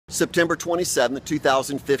September 27th,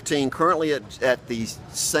 2015, currently at the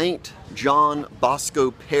St. John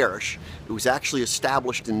Bosco Parish. It was actually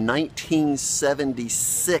established in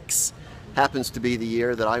 1976. Happens to be the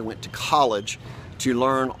year that I went to college to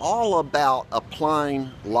learn all about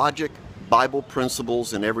applying logic, Bible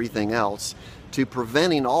principles, and everything else to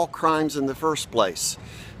preventing all crimes in the first place.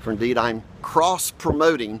 For indeed, I'm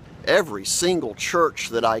cross-promoting every single church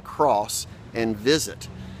that I cross and visit.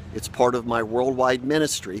 It's part of my worldwide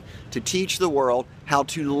ministry to teach the world how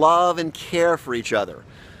to love and care for each other.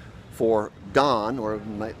 For Don, or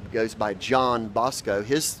goes by John Bosco,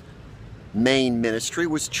 his main ministry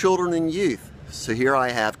was children and youth. So here I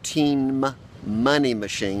have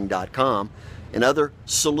TeamMoneyMachine.com and other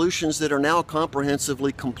solutions that are now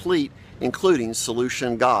comprehensively complete, including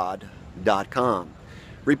SolutionGod.com.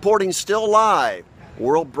 Reporting still live,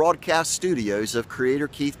 World Broadcast Studios of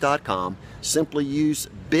CreatorKeith.com. Simply use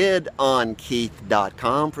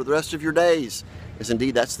BidOnKeith.com for the rest of your days, as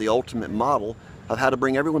indeed that's the ultimate model of how to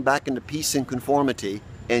bring everyone back into peace and conformity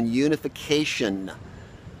and unification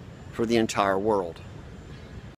for the entire world.